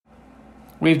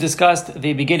We've discussed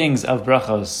the beginnings of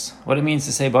brachos, what it means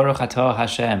to say Baruch Atah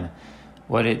Hashem,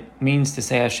 what it means to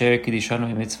say Asher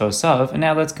Kiddushanu Mitzvosav, and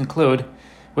now let's conclude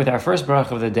with our first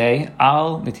bracha of the day,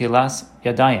 Al Nitilas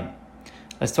Yadayim.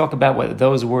 Let's talk about what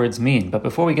those words mean. But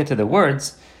before we get to the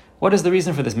words, what is the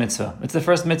reason for this mitzvah? It's the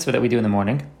first mitzvah that we do in the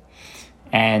morning,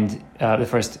 and the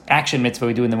first action mitzvah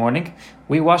we do in the morning.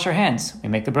 We wash our hands. We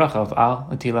make the bracha of Al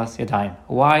Nitilas Yadayim.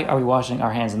 Why are we washing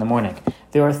our hands in the morning?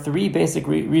 There are three basic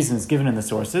reasons given in the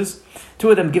sources.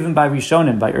 Two of them given by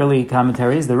Rishonim, by early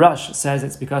commentaries. The Rush says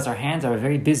it's because our hands are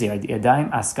very busy.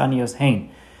 Yadayim askanios hein.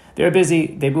 They're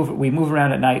busy. We move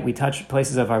around at night. We touch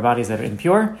places of our bodies that are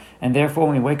impure, and therefore,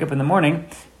 when we wake up in the morning,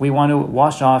 we want to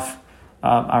wash off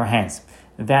our hands.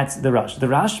 That's the Rush. The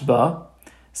Rashba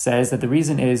says that the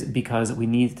reason is because we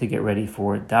need to get ready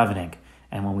for davening,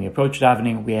 and when we approach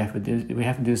davening, we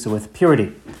have to do so with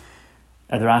purity.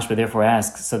 The Rashba therefore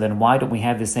asks, so then why don't we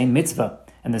have the same mitzvah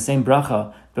and the same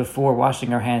bracha before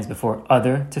washing our hands, before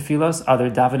other tefillos, other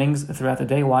davenings throughout the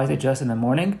day? Why is it just in the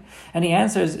morning? And he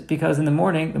answers, because in the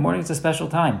morning is a special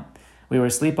time. We were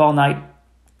asleep all night,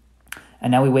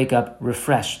 and now we wake up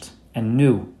refreshed and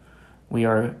new. We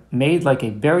are made like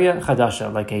a beria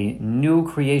chadasha, like a new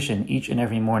creation each and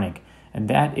every morning. And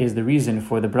that is the reason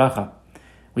for the bracha.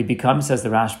 We become, says the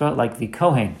Rashba, like the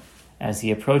Kohen. As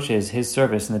he approaches his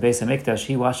service in the Beis HaMikdash,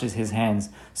 he washes his hands.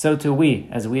 So too we,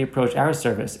 as we approach our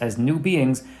service as new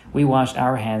beings, we wash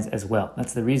our hands as well.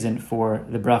 That's the reason for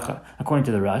the bracha. According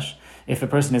to the Rush, if a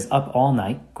person is up all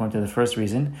night, according to the first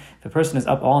reason, if a person is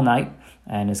up all night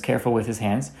and is careful with his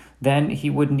hands, then he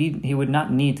would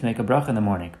not need to make a bracha in the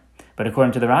morning. But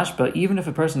according to the Rashba, even if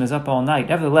a person is up all night,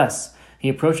 nevertheless, he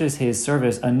approaches his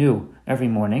service anew every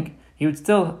morning, he would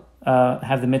still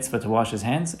have the mitzvah to wash his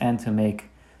hands and to make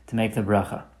the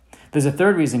bracha. There's a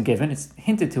third reason given. It's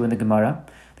hinted to in the Gemara.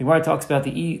 The Gemara talks about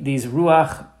these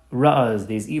ruach ra'as,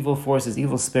 these evil forces,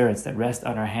 evil spirits that rest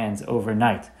on our hands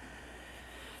overnight.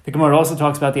 The Gemara also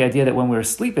talks about the idea that when we're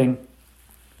sleeping,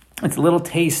 it's a little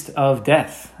taste of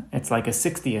death. It's like a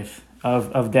 60th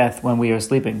of death when we are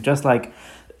sleeping. Just like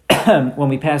when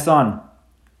we pass on,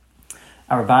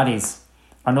 our bodies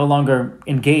are no longer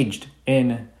engaged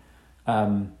in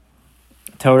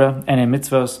Torah and in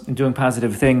mitzvos, and doing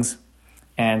positive things,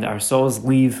 and our souls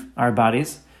leave our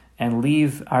bodies, and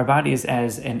leave our bodies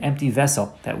as an empty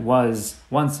vessel that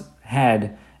once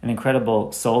had an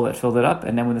incredible soul that filled it up,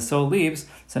 and then when the soul leaves,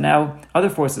 so now other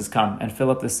forces come and fill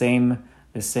up the same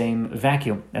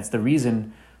vacuum. That's the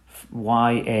reason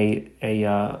why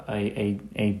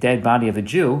a dead body of a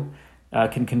Jew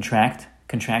can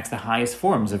contracts the highest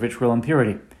forms of ritual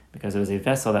impurity, because it was a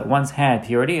vessel that once had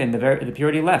purity, and the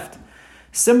purity left.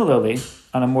 Similarly,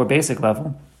 on a more basic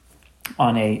level,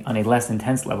 on a less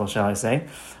intense level, shall I say,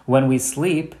 when we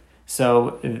sleep,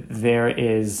 so there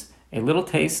is a little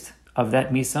taste of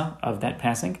that misa, of that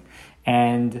passing,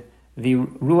 and the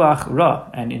ruach ra,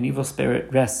 and an evil spirit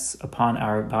rests upon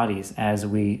our bodies as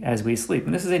we sleep.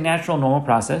 And this is a natural, normal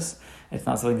process. It's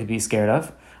not something to be scared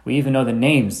of. We even know the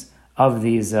names of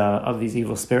these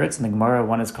evil spirits. In the Gemara,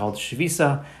 one is called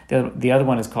Shvisa, the other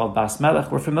one is called Bas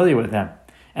Melech. We're familiar with them.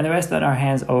 And the rest on our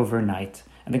hands overnight.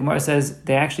 And the Gemara says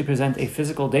they actually present a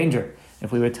physical danger.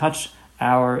 If we would touch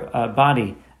our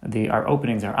body, our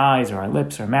openings, our eyes, or our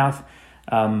lips, or mouth,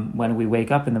 when we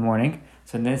wake up in the morning,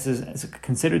 so this is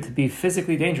considered to be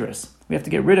physically dangerous. We have to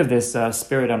get rid of this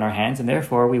spirit on our hands, and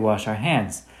therefore we wash our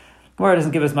hands. The Gemara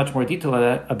doesn't give us much more detail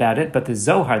about it, but the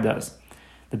Zohar does.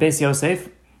 The Beis Yosef,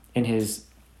 in his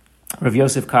Rav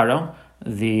Yosef Karo,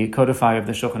 the codifier of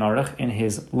the Shulchan Aruch, in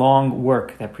his long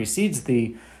work that precedes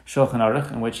the Shulchan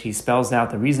Aruch, in which he spells out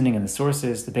the reasoning and the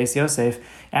sources, the Beis Yosef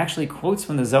actually quotes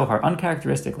from the Zohar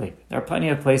uncharacteristically. There are plenty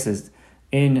of places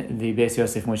in the Beis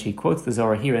Yosef in which he quotes the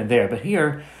Zohar here and there, but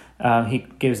here he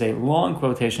gives a long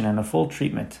quotation and a full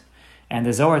treatment. And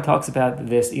the Zohar talks about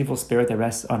this evil spirit that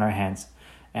rests on our hands,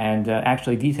 and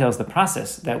actually details the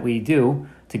process that we do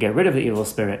to get rid of the evil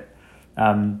spirit.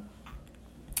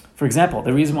 For example,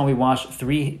 the reason why we wash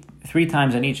three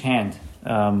times on each hand,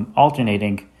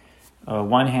 alternating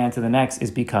one hand to the next, is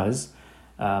because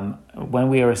when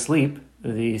we are asleep,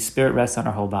 the spirit rests on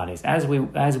our whole bodies. As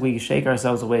we shake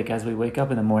ourselves awake, as we wake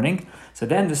up in the morning, so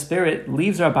then the spirit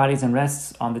leaves our bodies and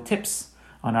rests on the tips,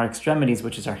 on our extremities,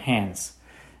 which is our hands.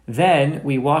 Then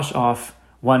we wash off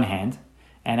one hand,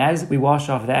 and as we wash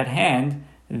off that hand,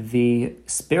 the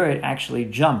spirit actually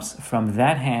jumps from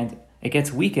that hand. It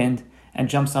gets weakened and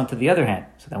jumps onto the other hand.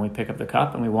 So then we pick up the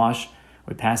cup and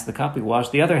we pass the cup, we wash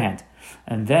the other hand.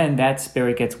 And then that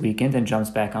spirit gets weakened and jumps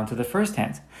back onto the first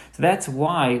hand. So that's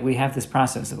why we have this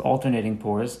process of alternating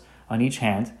pours on each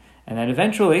hand. And then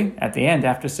eventually, at the end,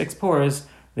 after 6 pours,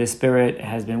 this spirit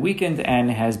has been weakened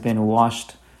and has been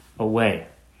washed away.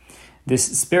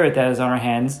 This spirit that is on our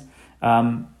hands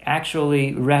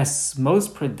actually rests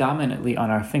most predominantly on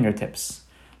our fingertips.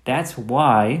 That's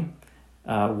why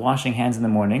washing hands in the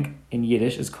morning in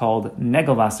Yiddish is called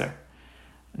Negelwasser.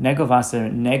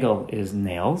 Negelwasser, Negel is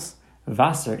nails,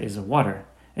 Wasser is water.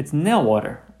 It's nail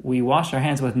water. We wash our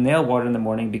hands with nail water in the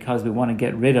morning because we want to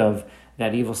get rid of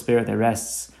that evil spirit that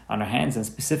rests on our hands and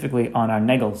specifically on our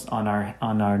negels, on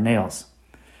our nails.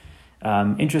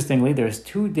 Interestingly, there's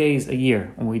 2 days a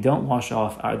year when we don't wash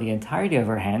off the entirety of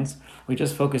our hands. We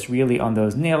just focus really on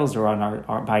those nails or on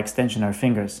our by extension, our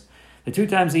fingers. The 2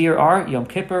 times a year are Yom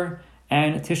Kippur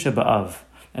and Tisha B'Av.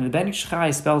 And the Ben Ish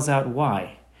Chai spells out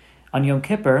why. On Yom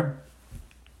Kippur,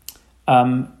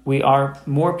 we are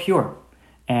more pure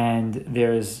and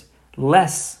there's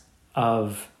less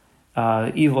of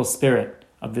evil spirit,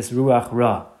 of this Ruach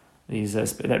Ra,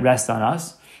 that rests on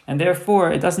us. And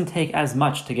therefore, it doesn't take as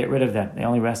much to get rid of them. They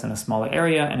only rest in a smaller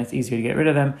area, and it's easier to get rid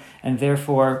of them. And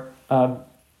therefore,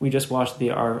 we just wash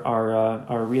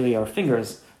our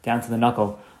fingers down to the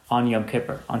knuckle on Yom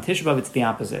Kippur. On Tisha B'Av, it's the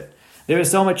opposite. There is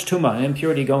so much tumah and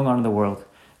impurity going on in the world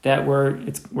that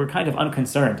we're kind of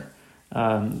unconcerned.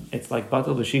 It's like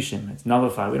batal b'shishim. It's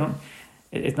nullified.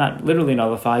 It's not literally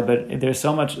nullified, but there's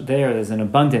so much there. There's an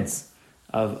abundance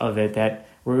of it that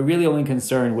we're really only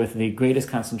concerned with the greatest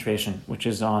concentration, which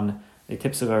is on the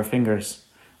tips of our fingers.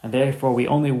 And therefore, we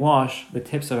only wash the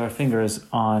tips of our fingers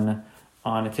on a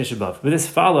Tisha B'Av. But this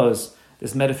follows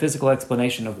this metaphysical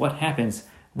explanation of what happens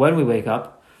when we wake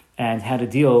up and how to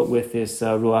deal with this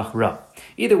Ruach Ra.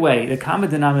 Either way, the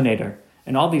common denominator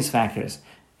in all these factors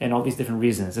and all these different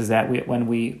reasons is that when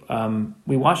we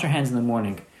wash our hands in the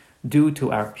morning due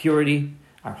to our purity,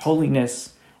 our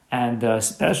holiness, and the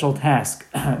special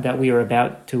task that we are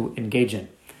about to engage in.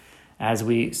 As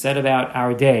we set about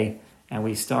our day and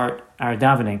we start our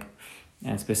davening,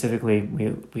 and specifically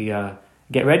we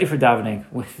get ready for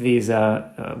davening with these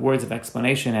words of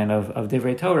explanation and of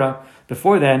Divrei Torah,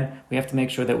 before then we have to make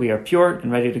sure that we are pure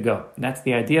and ready to go. And that's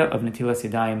the idea of Netilas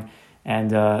Yadayim,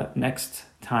 and next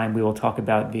time we will talk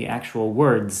about the actual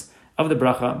words of the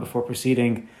bracha before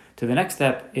proceeding to the next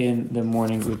step in the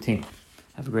morning routine.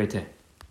 Have a great day.